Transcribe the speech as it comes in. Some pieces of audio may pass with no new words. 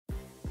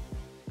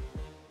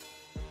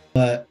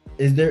But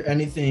is there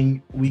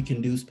anything we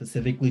can do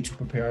specifically to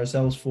prepare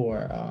ourselves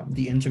for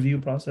the interview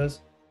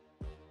process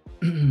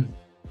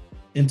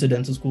into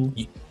dental school?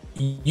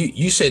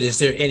 You said, is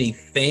there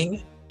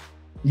anything,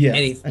 Yeah, and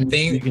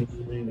anything? you can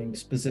do anything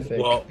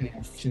specific, Well, any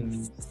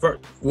actions.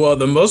 well,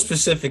 the most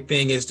specific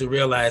thing is to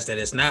realize that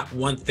it's not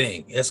one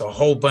thing; it's a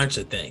whole bunch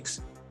of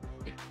things,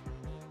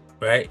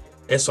 right?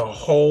 It's a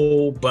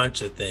whole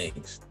bunch of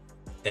things,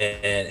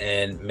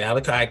 and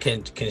Malachi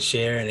can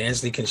share, and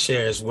Ansley can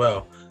share as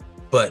well.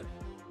 But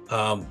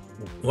um,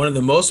 one of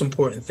the most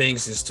important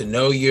things is to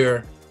know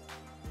your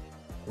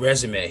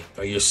resume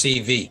or your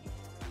CV,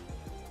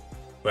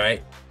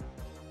 right?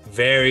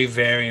 Very,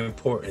 very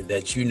important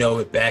that you know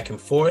it back and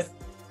forth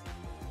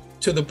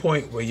to the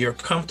point where you're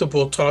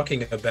comfortable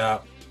talking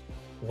about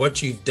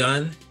what you've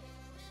done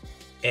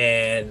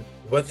and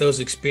what those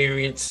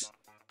experiences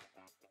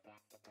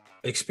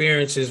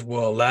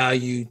will allow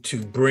you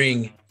to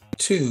bring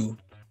to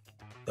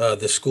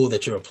the school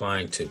that you're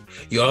applying to.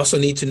 You also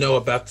need to know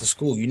about the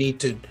school. You need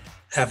to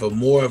have a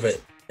more of an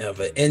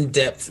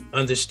in-depth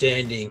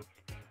understanding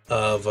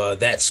of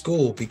that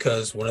school,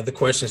 because one of the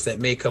questions that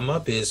may come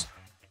up is,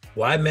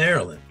 why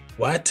Maryland?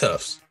 Why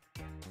Tufts?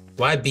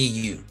 Why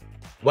BU?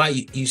 Why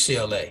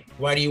UCLA?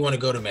 Why do you want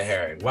to go to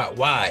Meharry?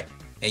 Why?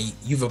 And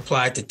you've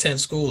applied to 10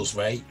 schools,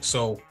 right?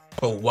 So,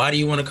 but why do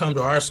you want to come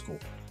to our school?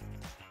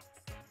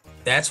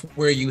 That's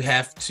where you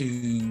have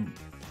to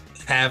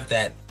have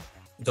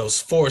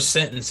those four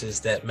sentences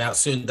that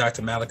student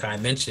Dr. Malachi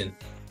mentioned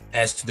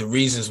as to the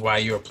reasons why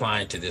you're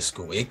applying to this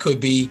school. It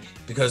could be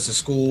because the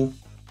school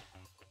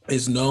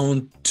is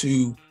known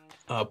to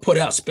put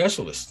out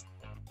specialists,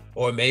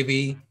 or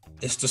maybe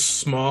it's the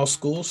small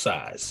school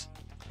size,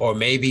 or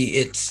maybe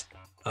it's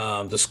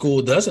the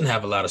school doesn't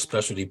have a lot of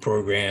specialty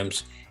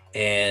programs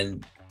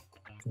and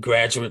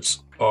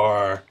graduates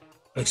are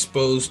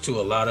exposed to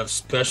a lot of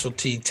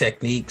specialty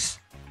techniques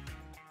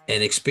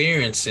and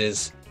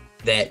experiences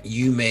that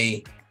you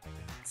may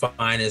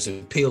find as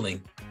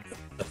appealing,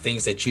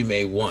 things that you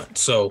may want.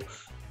 So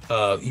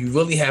you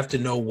really have to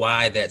know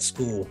why that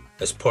school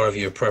as part of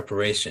your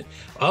preparation.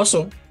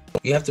 Also,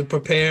 you have to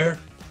prepare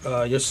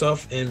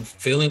yourself in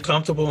feeling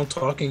comfortable in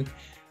talking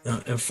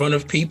in front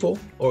of people,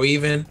 or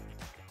even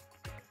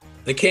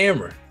the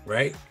camera,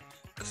 right?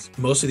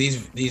 Most of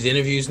these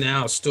interviews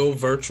now are still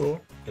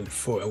virtual, and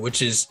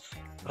which is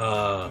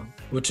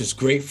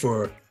great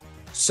for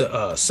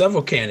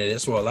several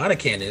candidates, or a lot of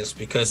candidates,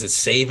 because it's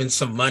saving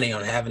some money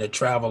on having to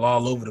travel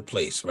all over the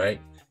place,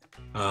 right?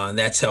 And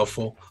that's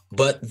helpful.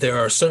 But there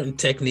are certain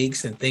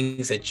techniques and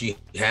things that you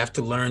have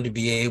to learn to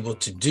be able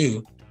to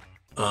do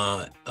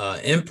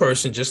in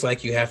person, just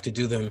like you have to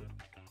do them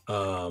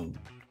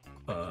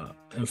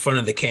in front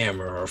of the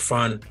camera, or in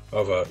front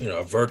of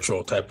a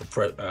virtual type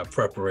of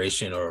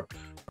preparation or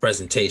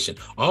presentation.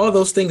 All of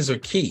those things are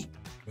key,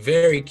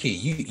 very key.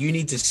 You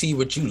need to see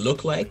what you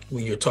look like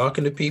when you're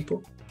talking to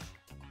people,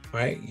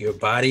 right? Your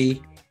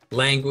body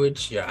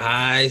language, your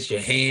eyes,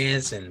 your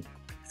hands, and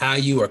how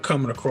you are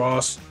coming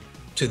across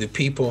to the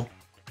people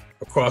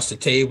across the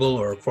table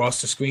or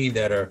across the screen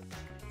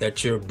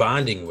that you're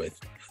bonding with.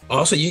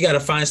 Also, you got to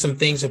find some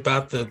things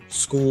about the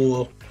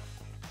school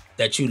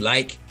that you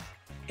like,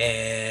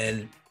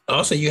 and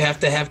also you have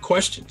to have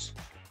questions.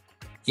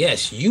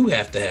 Yes, you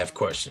have to have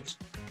questions,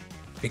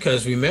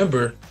 because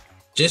remember,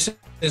 just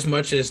as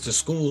much as the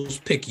schools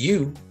pick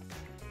you,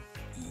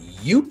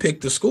 you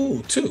pick the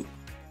school too.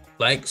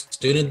 Like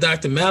student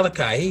Dr.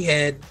 Malachi, he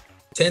had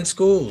 10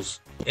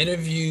 schools,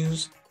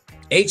 interviews,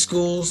 8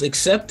 schools,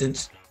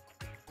 acceptance.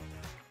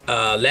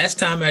 Last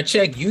time I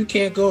checked, you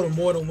can't go to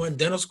more than one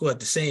dental school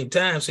at the same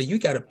time. So you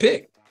got to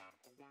pick.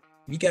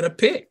 You got to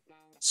pick.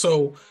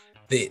 So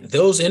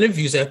those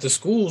interviews at the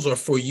schools are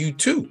for you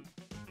too,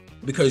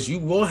 because you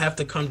will have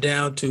to come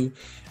down to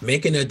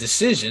making a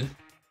decision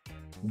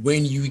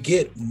when you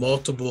get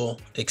multiple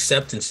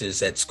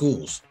acceptances at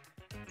schools.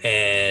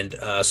 And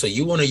so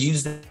you want to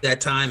use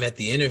that time at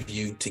the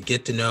interview to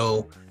get to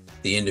know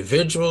the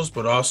individuals,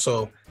 but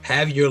also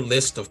have your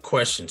list of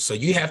questions. So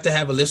you have to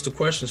have a list of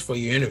questions for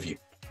your interview.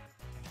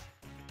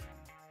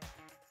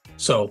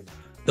 So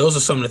those are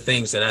some of the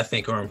things that I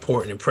think are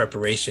important in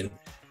preparation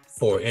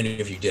for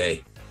interview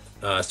day.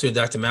 Student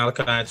Dr.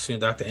 Malachi,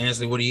 student Dr.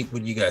 Ansley, what do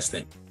you guys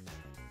think?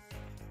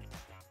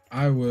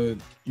 I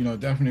would,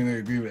 definitely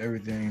agree with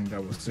everything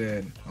that was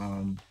said.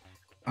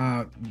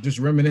 Just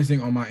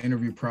reminiscing on my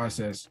interview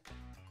process,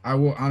 I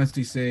will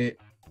honestly say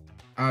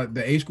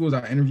the 8 schools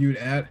I interviewed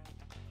at,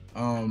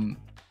 when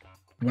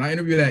I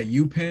interviewed at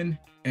UPenn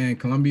and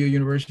Columbia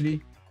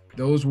University,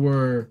 those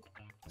were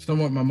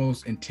somewhat my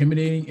most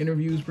intimidating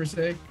interviews per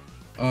se.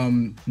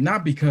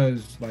 Not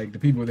because like the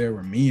people there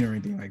were mean or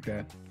anything like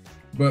that,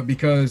 but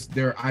because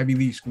they're Ivy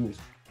League schools.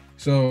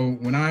 So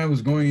when I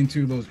was going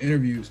into those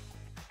interviews,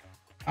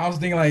 I was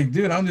thinking like,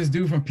 dude, I'm this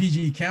dude from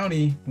PG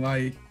County.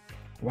 Like,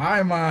 why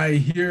am I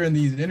here in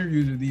these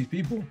interviews with these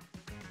people?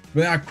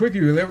 But I quickly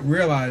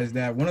realized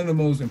that one of the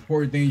most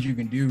important things you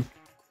can do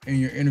in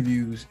your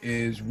interviews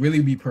is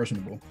really be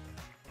personable.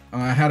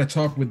 I had a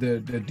talk with the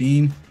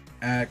dean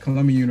at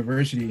Columbia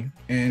University,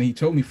 and he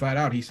told me flat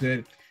out, he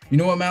said, you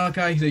know what,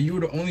 Malachi? He said, you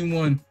were the only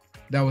one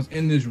that was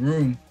in this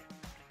room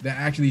that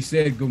actually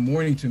said good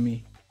morning to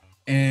me.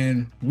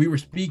 And we were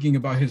speaking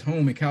about his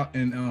home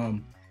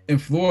in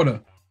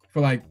Florida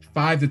for like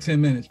 5 to 10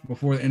 minutes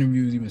before the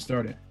interviews even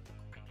started.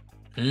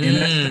 And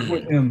that stuck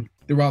with him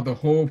throughout the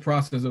whole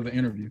process of the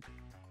interview.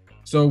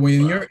 So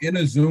when you're in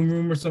a Zoom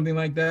room or something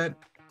like that,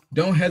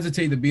 don't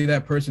hesitate to be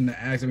that person to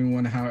ask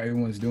everyone how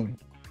everyone's doing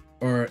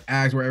or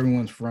ask where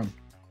everyone's from.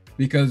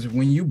 Because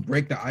when you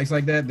break the ice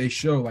like that, they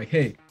show like,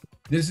 hey,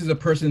 this is a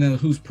person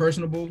who's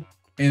personable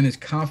and is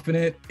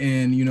confident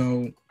and, you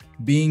know,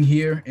 being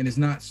here and is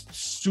not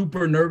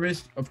super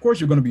nervous. Of course,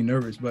 you're going to be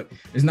nervous, but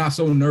it's not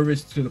so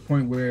nervous to the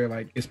point where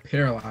like it's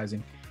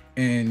paralyzing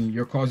and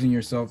you're causing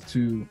yourself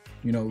to,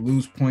 you know,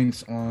 lose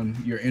points on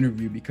your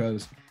interview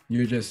because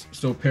you're just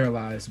so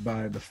paralyzed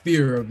by the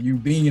fear of you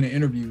being in an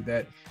interview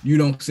that you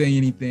don't say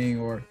anything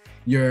or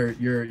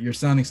you're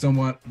sounding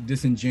somewhat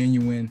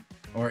disingenuous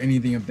or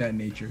anything of that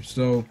nature.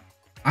 So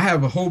I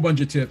have a whole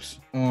bunch of tips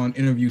on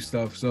interview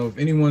stuff. So if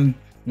anyone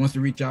wants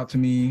to reach out to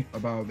me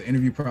about the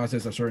interview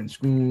process at certain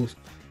schools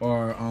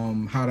or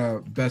how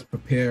to best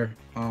prepare,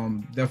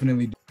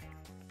 definitely do.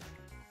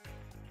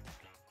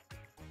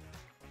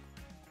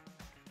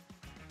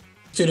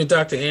 Student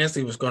Dr.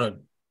 Ansley was going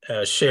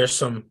to share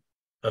some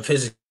of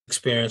his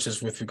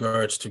experiences with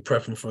regards to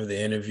prepping for the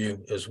interview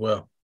as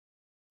well.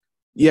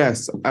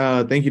 Yes,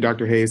 thank you,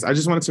 Dr. Hayes. I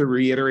just wanted to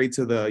reiterate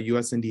to the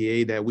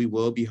USNDA that we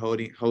will be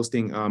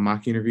hosting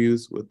mock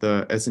interviews with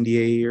the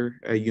SNDA here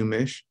at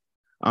UMich.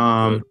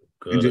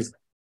 Good. And just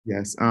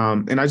yes,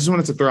 and I just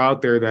wanted to throw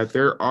out there that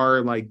there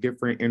are like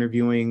different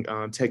interviewing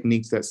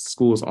techniques that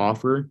schools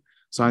offer.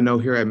 So I know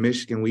here at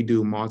Michigan we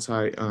do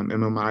multi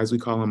MMIs. We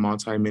call them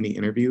multi-mini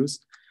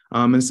interviews.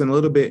 And it's a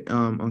little bit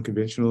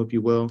unconventional, if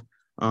you will,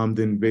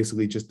 than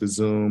basically just the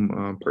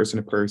Zoom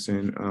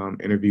person-to-person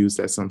interviews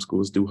that some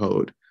schools do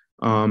hold.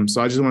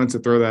 So I just wanted to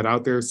throw that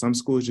out there. Some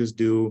schools just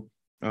do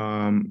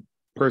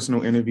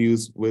personal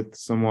interviews with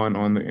someone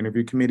on the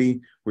interview committee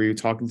where you're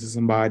talking to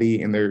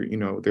somebody and they're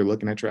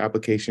looking at your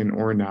application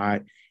or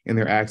not, and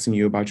they're asking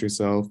you about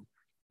yourself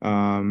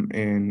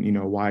and, you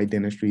know, why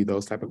dentistry,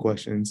 those type of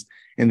questions.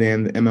 And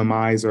then the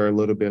MMIs are a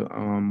little bit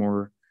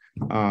more,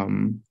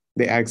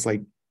 they ask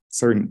like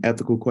certain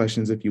ethical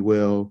questions, if you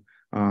will.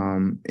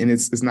 And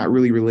it's not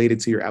really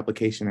related to your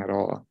application at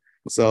all.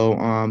 So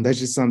that's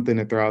just something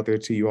to throw out there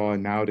to you all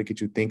now to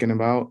get you thinking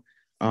about.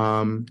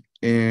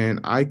 And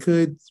I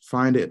could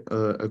find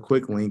a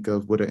quick link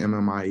of what an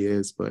MMI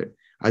is, but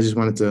I just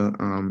wanted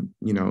to,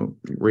 you know,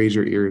 raise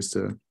your ears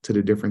to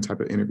the different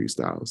type of interview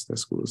styles that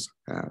schools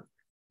have.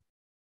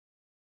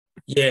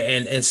 Yeah,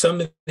 and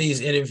some of these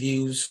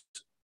interviews,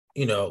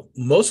 you know,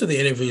 most of the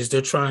interviews,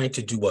 they're trying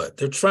to do what?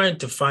 They're trying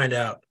to find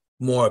out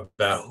more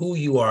about who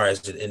you are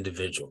as an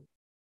individual.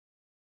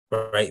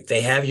 Right?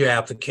 They have your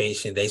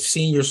application. They've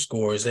seen your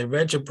scores. They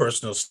read your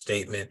personal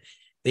statement.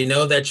 They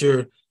know that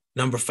you're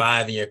number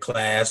 5 in your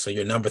class or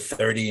you're number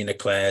 30 in the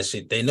class.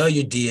 They know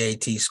your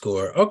DAT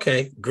score.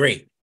 Okay,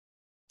 great.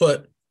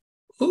 But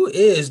who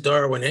is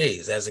Darwin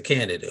Hayes as a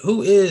candidate?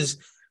 Who is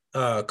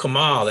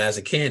Kamal as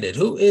a candidate?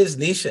 Who is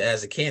Nisha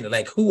as a candidate?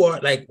 Like, who are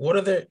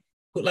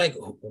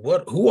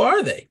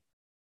they?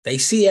 They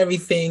see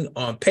everything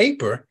on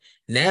paper.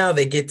 Now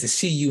they get to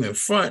see you in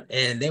front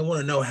and they want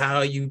to know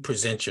how you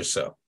present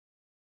yourself.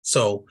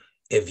 So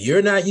if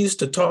you're not used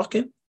to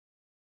talking,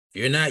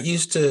 if you're not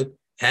used to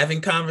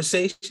having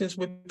conversations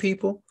with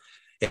people,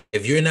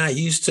 if you're not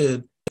used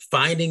to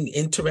finding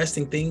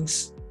interesting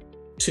things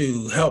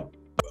to help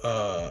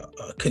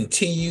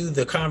continue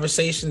the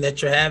conversation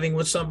that you're having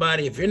with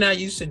somebody, if you're not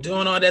used to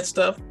doing all that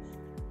stuff,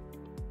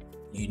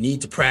 you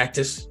need to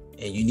practice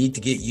and you need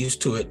to get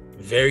used to it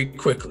very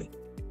quickly.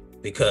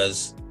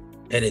 Because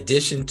in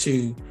addition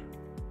to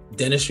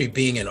dentistry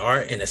being an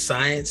art and a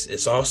science,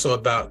 it's also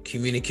about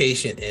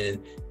communication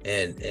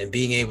and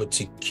being able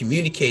to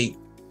communicate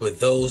with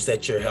those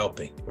that you're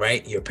helping,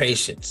 right? Your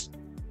patients,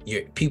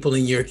 your people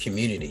in your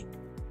community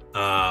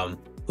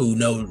who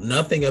know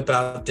nothing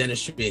about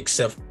dentistry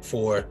except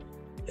for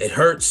it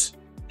hurts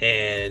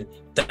and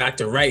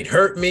Dr. Wright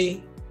hurt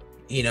me.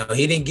 You know,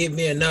 he didn't give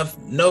me enough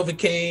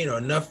Novocaine or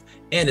enough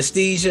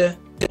anesthesia,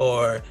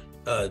 or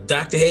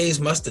Dr. Hayes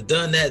must have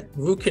done that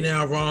root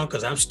canal wrong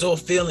because I'm still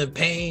feeling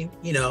pain.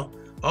 You know,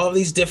 all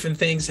these different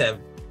things have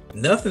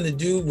nothing to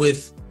do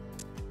with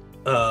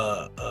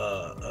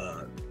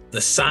the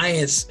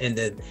science and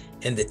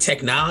the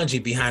technology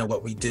behind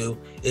what we do.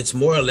 It's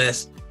more or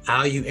less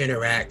how you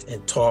interact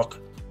and talk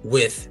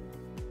with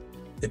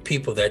the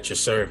people that you're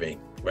serving,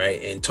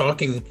 right? And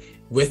talking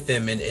with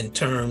them in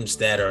terms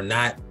that are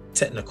not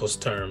technical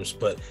terms,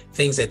 but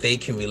things that they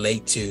can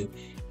relate to,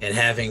 and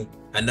having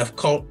enough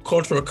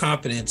cultural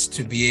competence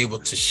to be able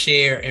to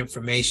share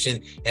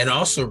information and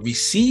also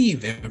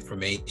receive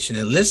information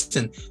and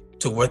listen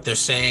to what they're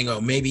saying,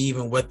 or maybe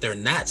even what they're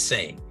not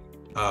saying,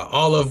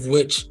 all of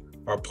which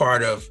are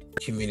part of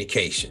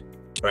communication,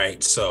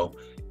 right? So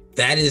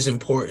that is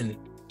important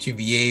to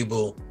be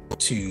able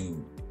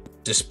to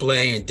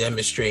display and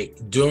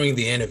demonstrate during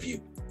the interview,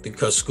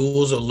 because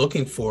schools are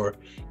looking for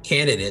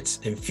candidates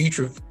and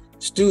future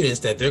students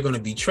that they're going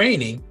to be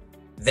training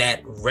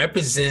that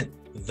represent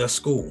the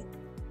school,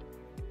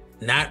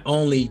 not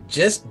only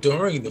just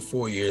during the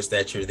 4 years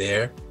that you're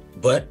there,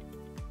 but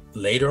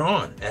later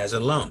on as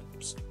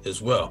alums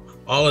as well.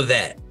 All of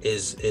that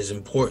is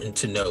important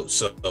to note.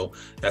 So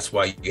that's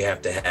why you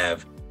have to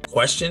have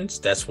questions.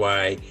 That's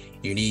why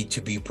you need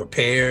to be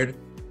prepared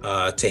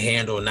to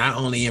handle not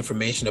only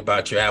information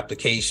about your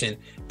application,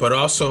 but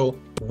also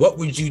what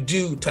would you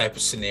do type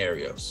of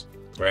scenarios,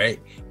 right?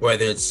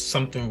 Whether it's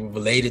something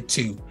related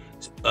to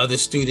other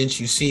students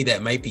you see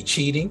that might be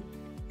cheating.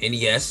 And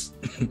yes,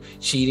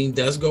 cheating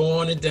does go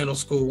on in dental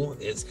school.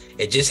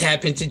 It just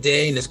happened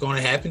today and it's going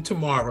to happen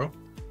tomorrow.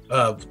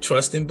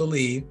 Trust and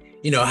believe.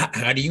 You know,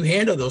 how do you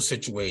handle those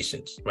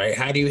situations, right?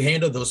 How do you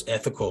handle those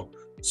ethical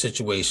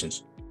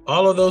situations?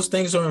 All of those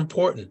things are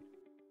important.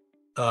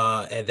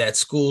 And that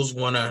schools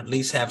want to at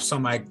least have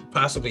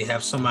possibly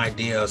have some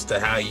idea as to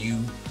how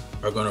you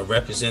are going to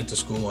represent the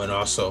school and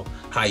also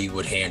how you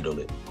would handle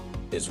it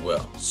as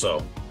well.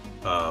 So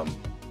I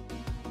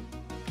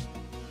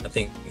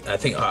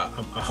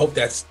hope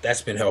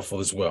that's been helpful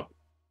as well.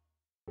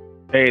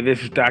 Hey, this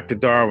is Dr.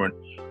 Darwin.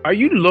 Are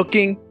you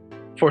looking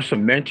for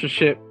some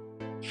mentorship,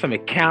 some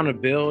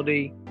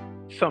accountability,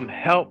 some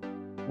help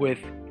with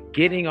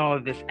getting all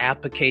of this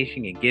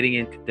application and getting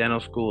into dental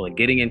school and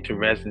getting into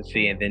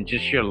residency and then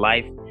just your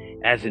life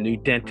as a new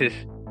dentist?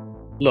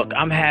 Look,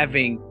 I'm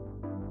having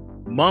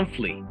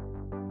monthly,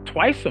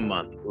 twice a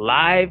month,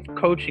 live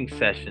coaching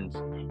sessions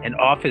and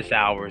office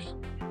hours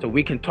so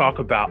we can talk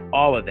about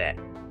all of that.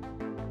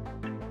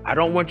 I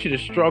don't want you to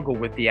struggle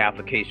with the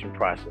application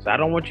process. I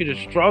don't want you to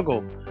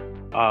struggle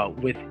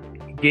with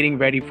getting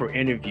ready for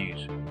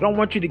interviews. I don't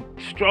want you to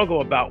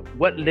struggle about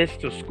what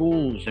list of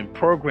schools and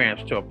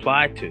programs to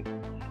apply to.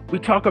 We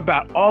talk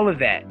about all of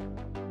that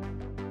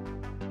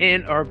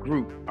in our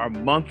group, our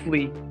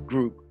monthly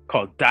group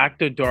called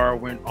Dr.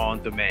 Darwin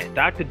On Demand.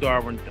 Dr.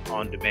 Darwin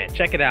On Demand.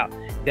 Check it out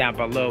down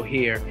below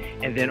here.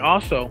 And then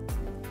also,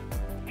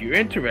 if you're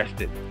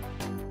interested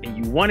and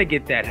you want to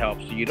get that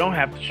help so you don't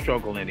have to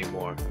struggle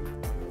anymore,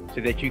 so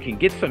that you can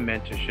get some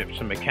mentorship,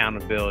 some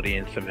accountability,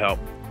 and some help,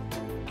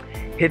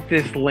 hit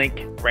this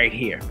link right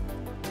here.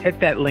 Hit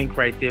that link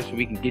right there so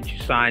we can get you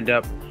signed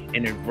up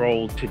and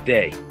enrolled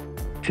today.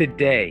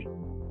 Today.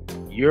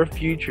 Your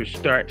future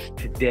starts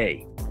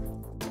today.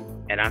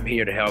 And I'm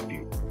here to help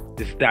you.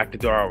 This is Dr.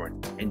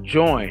 Darwin. And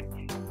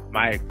join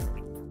my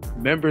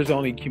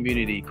members-only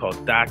community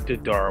called Dr.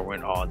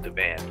 Darwin On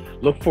Demand.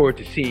 Look forward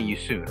to seeing you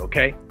soon,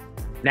 okay?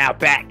 Now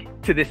back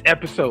to this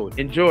episode.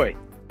 Enjoy.